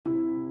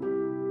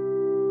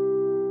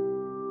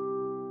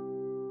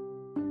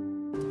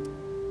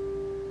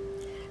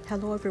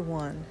Hello,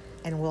 everyone,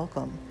 and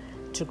welcome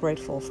to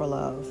Grateful for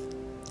Love.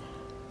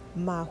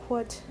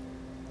 What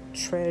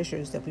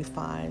treasures that we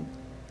find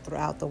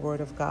throughout the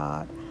Word of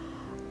God.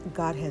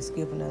 God has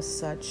given us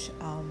such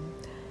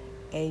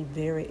a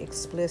very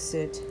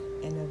explicit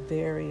and a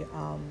very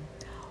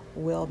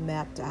well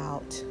mapped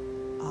out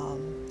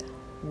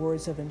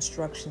words of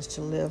instructions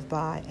to live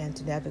by and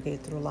to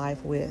navigate through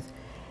life with.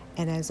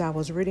 And as I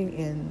was reading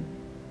in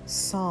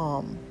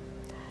Psalm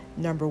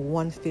number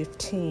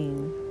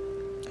 115,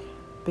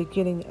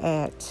 beginning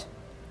at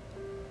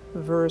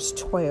verse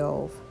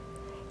 12,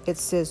 it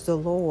says, "The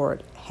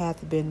Lord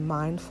hath been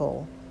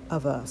mindful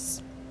of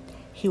us.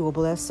 He will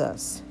bless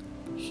us.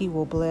 He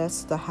will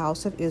bless the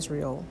house of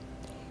Israel.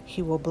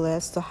 He will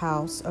bless the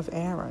house of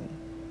Aaron.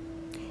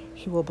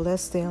 He will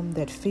bless them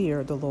that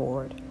fear the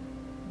Lord,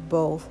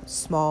 both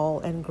small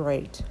and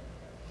great.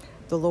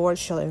 The Lord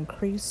shall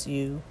increase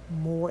you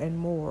more and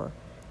more,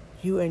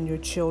 you and your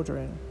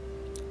children.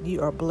 Ye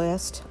are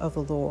blessed of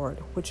the Lord,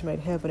 which made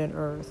heaven and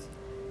earth.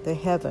 The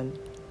heaven,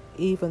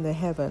 even the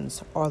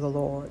heavens, are the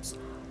Lord's,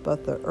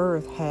 but the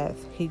earth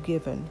hath he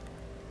given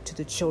to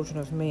the children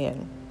of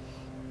men."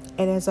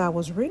 And as I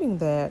was reading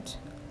that,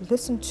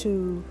 listen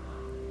to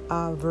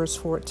verse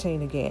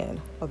 14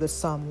 again of the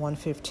Psalm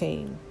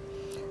 115.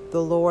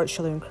 "The Lord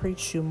shall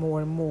increase you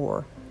more and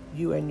more,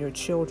 you and your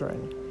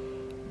children.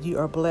 You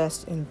are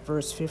blessed," in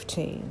verse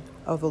 15,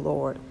 "of the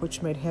Lord,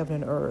 which made heaven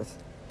and earth."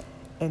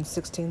 And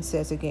 16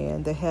 says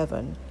again, "The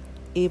heaven,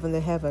 even the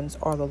heavens,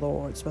 are the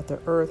Lord's, but the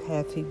earth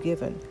hath he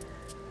given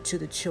to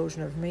the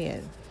children of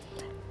men."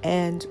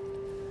 And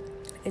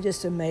it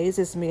just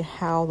amazes me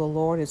how the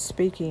Lord is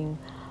speaking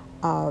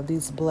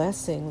these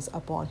blessings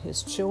upon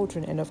his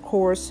children. And of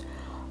course,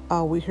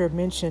 we hear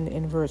mentioned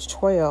in verse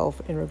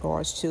 12 in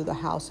regards to the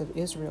house of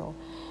Israel.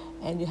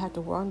 And you have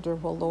to wonder,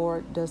 well,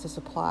 Lord, does this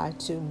apply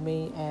to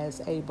me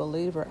as a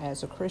believer,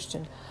 as a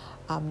Christian?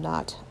 I'm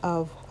not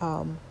of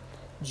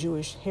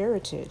Jewish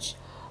heritage.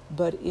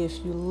 But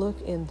if you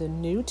look in the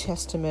New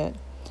Testament,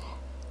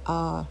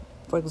 for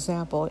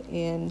example,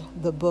 in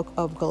the book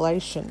of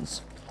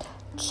Galatians,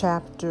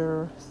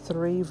 chapter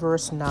 3,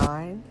 verse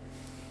 9,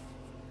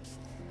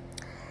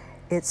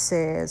 it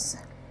says,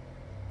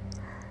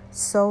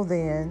 "So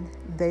then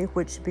they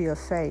which be of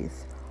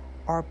faith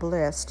are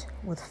blessed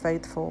with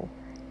faithful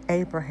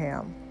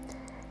Abraham."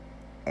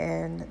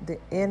 And the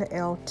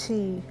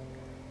NLT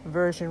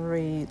version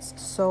reads,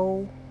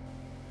 "So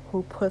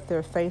who put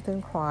their faith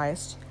in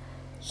Christ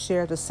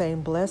share the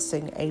same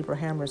blessing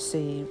Abraham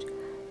received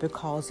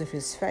because of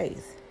his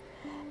faith."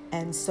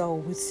 And so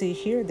we see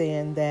here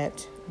then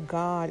that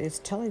God is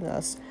telling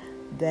us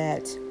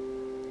that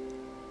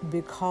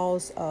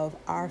because of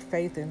our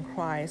faith in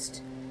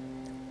Christ,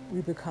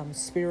 we become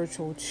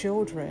spiritual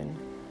children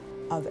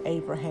of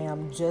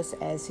Abraham, just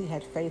as he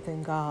had faith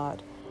in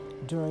God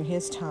during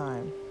his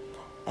time.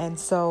 And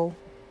so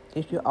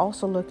if you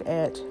also look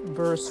at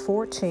verse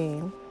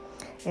 14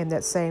 in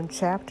that same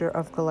chapter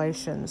of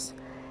Galatians,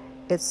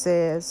 it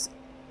says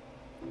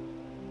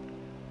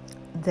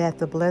that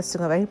the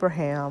blessing of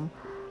Abraham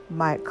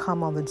might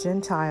come on the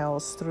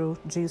Gentiles through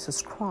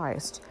Jesus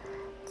Christ,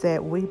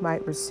 that we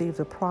might receive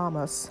the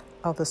promise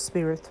of the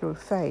Spirit through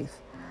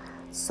faith.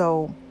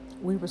 So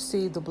we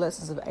receive the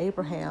blessings of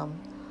Abraham,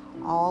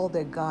 all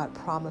that God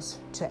promised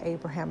to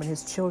Abraham and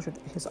his children,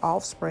 his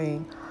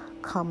offspring,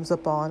 comes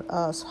upon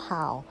us.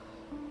 How?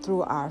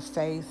 Through our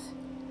faith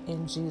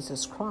in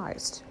Jesus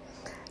Christ.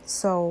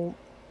 So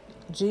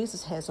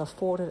Jesus has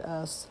afforded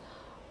us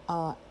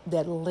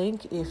that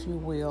link, if you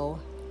will,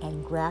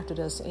 and grafted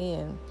us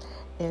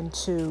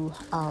into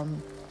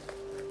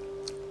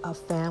a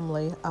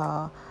family,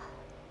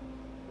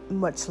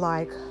 much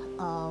like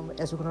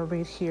as we're going to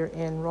read here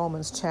in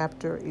Romans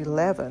chapter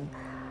 11,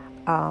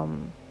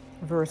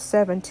 verse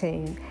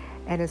 17,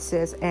 and it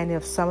says, "And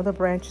if some of the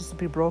branches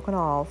be broken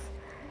off,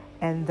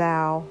 and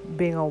thou,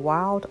 being a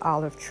wild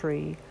olive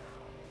tree,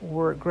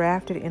 wert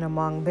grafted in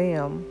among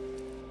them,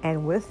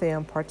 and with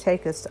them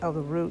partakest of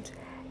the root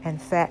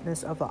and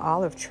fatness of the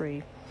olive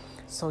tree."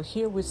 So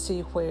here we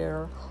see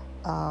where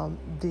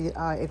the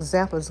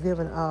example is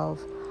given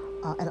of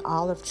an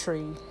olive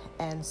tree,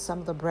 and some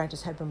of the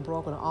branches had been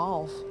broken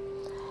off,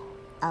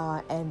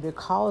 and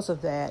because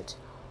of that,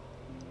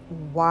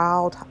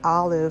 wild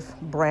olive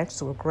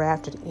branches were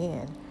grafted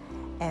in,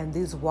 and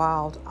these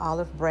wild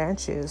olive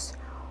branches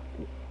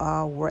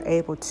were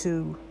able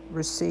to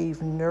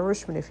receive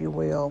nourishment, if you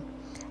will,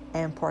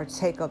 and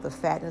partake of the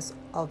fatness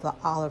of the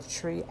olive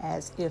tree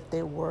as if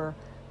they were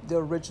the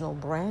original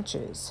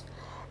branches.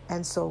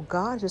 And so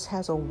God just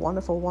has a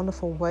wonderful,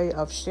 wonderful way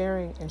of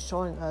sharing and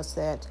showing us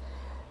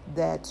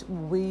that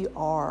we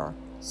are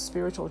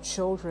spiritual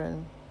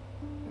children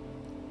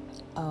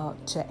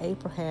to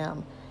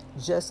Abraham,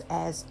 just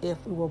as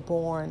if we were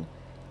born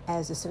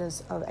as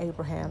descendants of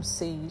Abraham's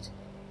seed,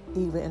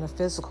 even in a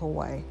physical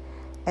way.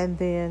 And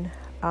then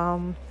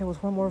there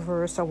was one more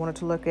verse I wanted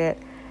to look at,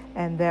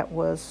 and that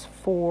was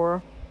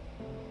 4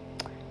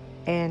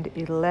 and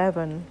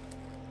 11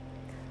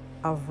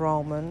 of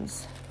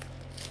Romans.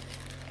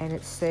 And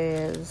it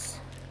says,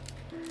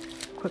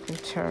 quickly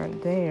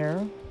turn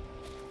there.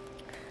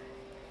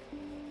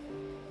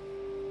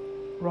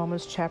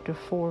 Romans chapter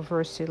 4,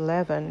 verse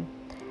 11.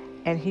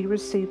 And he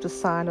received the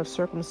sign of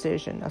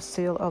circumcision, a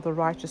seal of the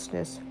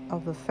righteousness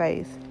of the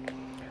faith,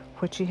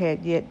 which he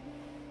had yet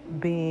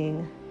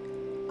being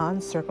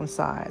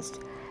uncircumcised,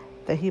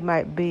 that he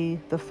might be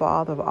the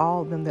father of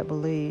all them that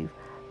believe,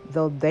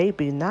 though they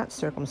be not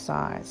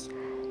circumcised,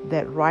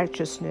 that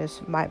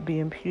righteousness might be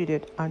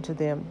imputed unto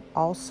them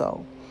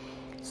also.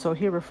 So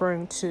here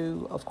referring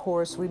to, of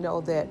course, we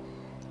know that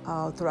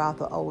throughout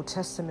the Old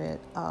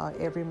Testament,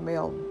 every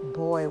male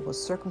boy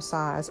was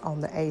circumcised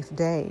on the 8th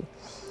day.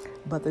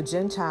 But the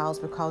Gentiles,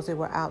 because they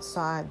were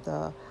outside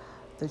the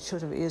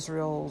children of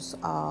Israel's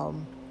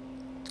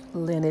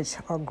lineage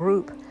or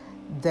group,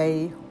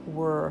 they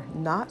were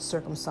not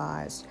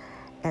circumcised.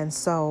 And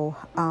so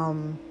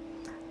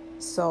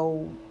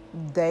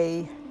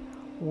they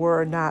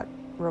were not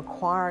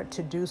required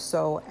to do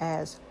so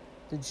as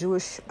the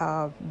Jewish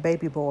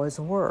baby boys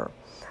were.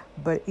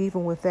 But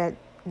even with that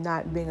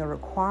not being a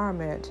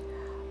requirement,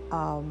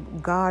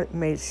 God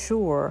made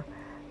sure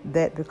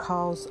that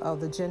because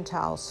of the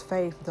Gentiles'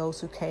 faith, those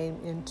who came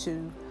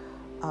into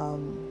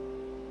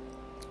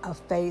a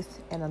faith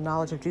and a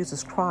knowledge of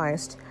Jesus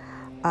Christ,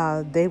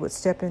 they would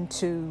step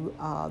into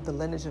the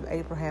lineage of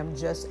Abraham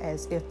just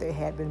as if they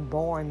had been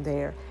born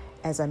there,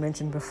 as I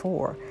mentioned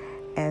before,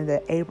 and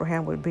that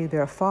Abraham would be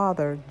their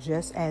father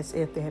just as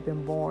if they had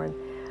been born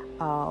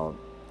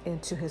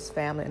into his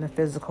family in a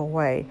physical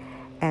way,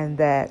 and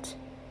that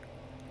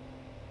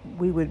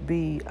we would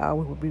be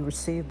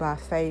received by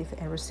faith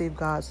and receive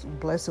God's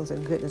blessings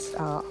and goodness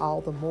all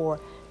the more,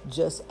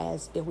 just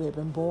as if we had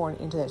been born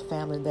into that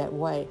family that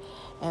way.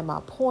 And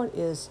my point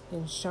is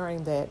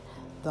ensuring that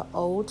the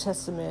Old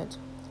Testament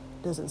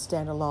doesn't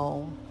stand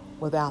alone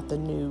without the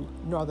new,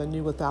 nor the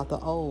new without the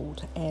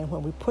old. And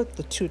when we put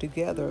the two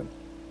together,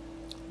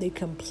 they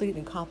complete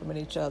and complement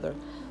each other.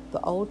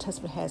 The Old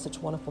Testament has such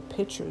wonderful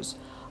pictures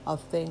of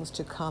things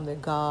to come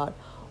that God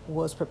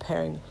was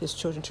preparing his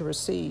children to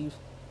receive.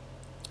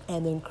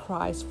 And then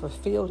Christ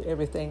fulfilled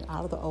everything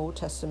out of the Old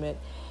Testament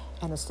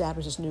and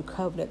established this new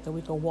covenant that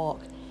we can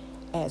walk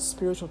as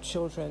spiritual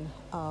children,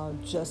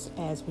 just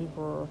as we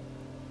were,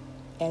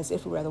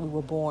 we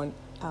were born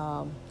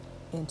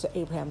into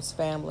Abraham's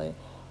family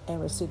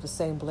and receive the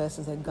same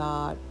blessings that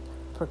God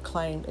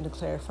proclaimed and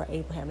declared for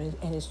Abraham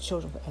and his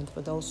children and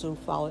for those who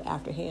followed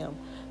after him,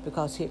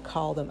 because he had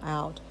called them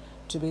out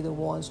to be the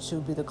ones to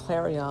be the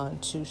clarion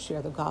to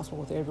share the gospel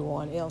with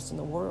everyone else in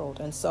the world.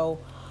 And so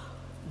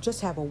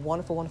just have a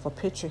wonderful, wonderful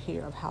picture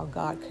here of how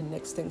God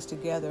connects things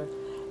together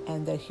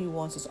and that he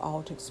wants us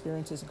all to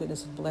experience his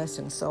goodness and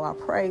blessings. So I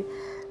pray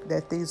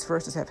that these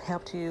verses have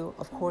helped you.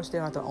 Of course, they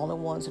aren't the only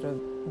ones that are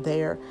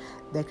there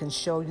that can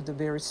show you the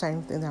very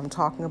same thing that I'm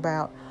talking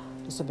about.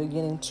 Just a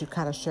beginning to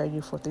kind of share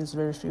you for these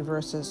very few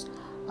verses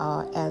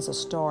as a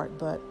start.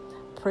 But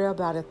pray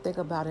about it, think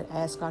about it,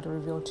 ask God to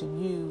reveal to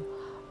you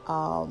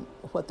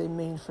what they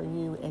mean for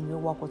you and your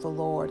walk with the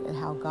Lord, and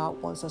how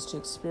God wants us to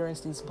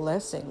experience these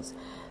blessings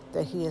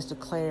that he has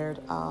declared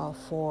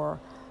for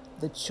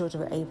the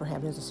children of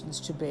Abraham, his descendants,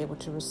 to be able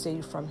to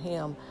receive from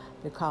him,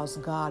 because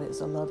God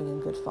is a loving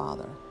and good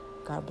Father.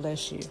 God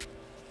bless you.